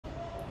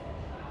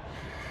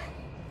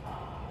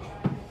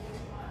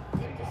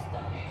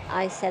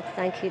I said,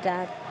 thank you,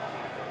 Dad.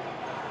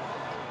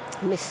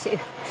 Miss you.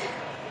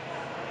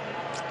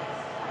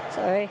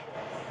 Sorry.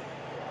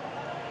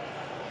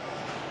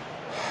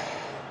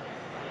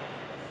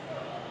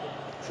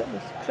 So it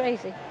was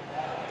crazy.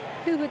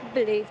 Who would have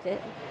believed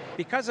it?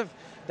 Because of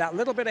that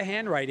little bit of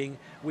handwriting,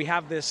 we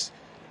have this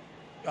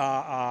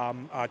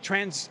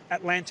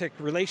transatlantic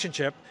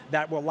relationship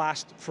that will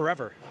last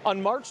forever.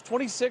 On March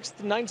 26,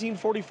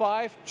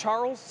 1945,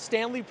 Charles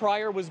Stanley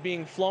Pryor was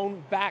being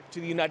flown back to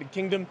the United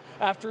Kingdom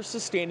after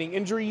sustaining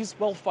injuries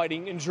while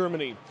fighting in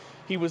Germany.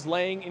 He was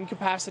laying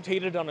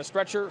incapacitated on a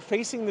stretcher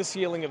facing the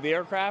ceiling of the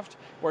aircraft,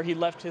 where he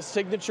left his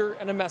signature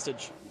and a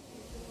message.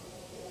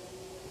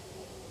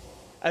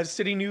 As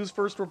City News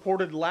first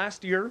reported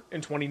last year,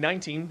 in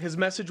 2019, his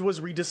message was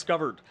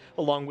rediscovered,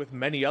 along with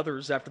many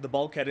others after the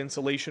bulkhead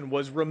insulation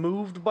was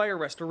removed by a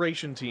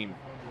restoration team.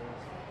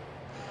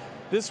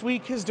 This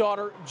week, his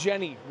daughter,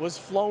 Jenny, was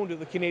flown to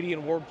the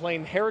Canadian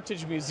Warplane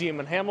Heritage Museum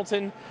in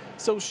Hamilton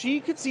so she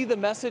could see the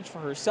message for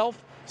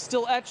herself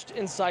still etched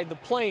inside the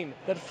plane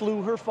that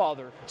flew her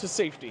father to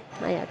safety.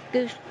 I had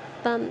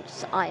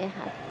goosebumps, I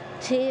had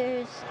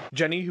tears.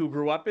 Jenny, who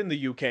grew up in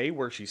the UK,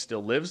 where she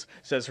still lives,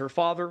 says her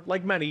father,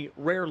 like many,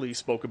 rarely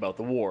spoke about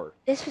the war.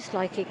 This was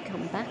like he'd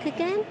come back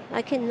again,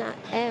 like in that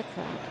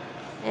aircraft.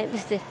 It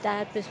was as if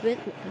Dad was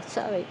with me.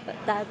 Sorry, but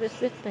Dad was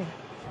with me.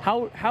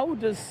 How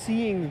does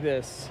seeing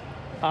this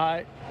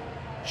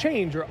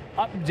change or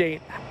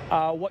update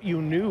what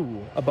you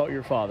knew about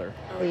your father?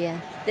 Oh yeah,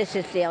 this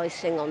is the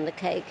icing on the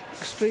cake.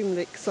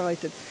 Extremely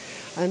excited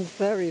and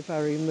very,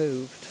 very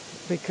moved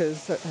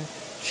because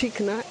she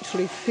can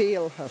actually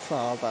feel her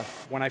father.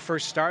 When I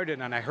first started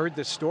and I heard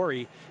this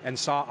story and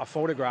saw a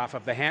photograph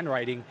of the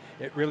handwriting,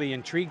 it really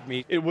intrigued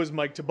me. It was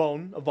Mike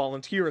Tabone, a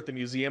volunteer at the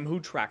museum,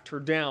 who tracked her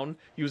down,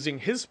 using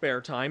his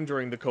spare time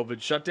during the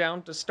COVID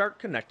shutdown to start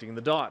connecting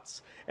the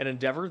dots, an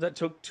endeavor that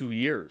took 2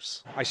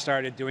 years. I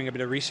started doing a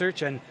bit of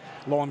research, and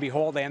lo and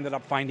behold, I ended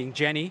up finding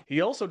Jenny. He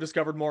also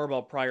discovered more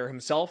about Pryor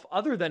himself,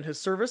 other than his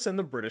service in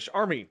the British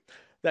Army.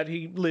 That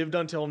he lived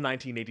until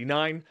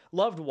 1989,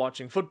 loved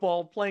watching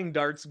football, playing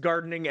darts,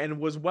 gardening, and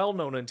was well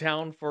known in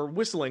town for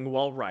whistling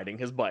while riding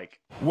his bike.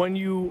 When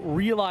you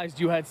realized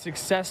you had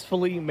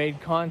successfully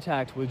made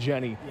contact with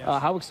Jenny,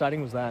 yes. How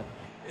exciting was that?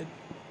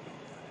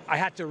 I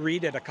had to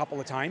read it a couple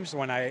of times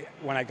when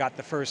I got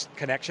the first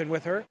connection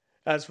with her.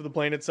 As for the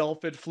plane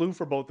itself, it flew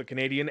for both the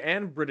Canadian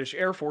and British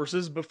Air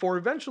Forces before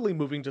eventually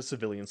moving to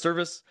civilian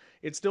service.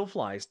 It still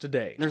flies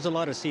today. There's a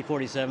lot of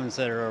C-47s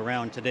that are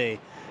around today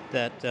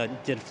that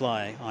did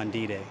fly on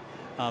D-Day.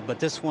 But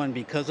this one,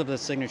 because of the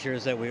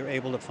signatures that we were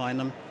able to find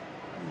them,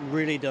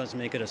 really does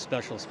make it a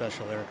special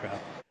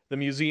aircraft. The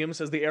museum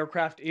says the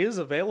aircraft is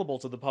available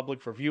to the public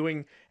for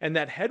viewing and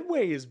that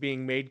headway is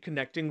being made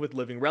connecting with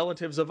living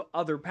relatives of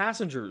other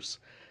passengers.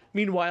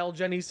 Meanwhile,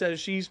 Jenny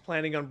says she's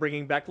planning on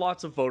bringing back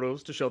lots of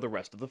photos to show the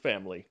rest of the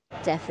family.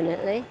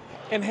 Definitely.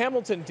 In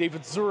Hamilton,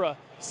 David Zura,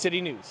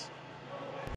 City News.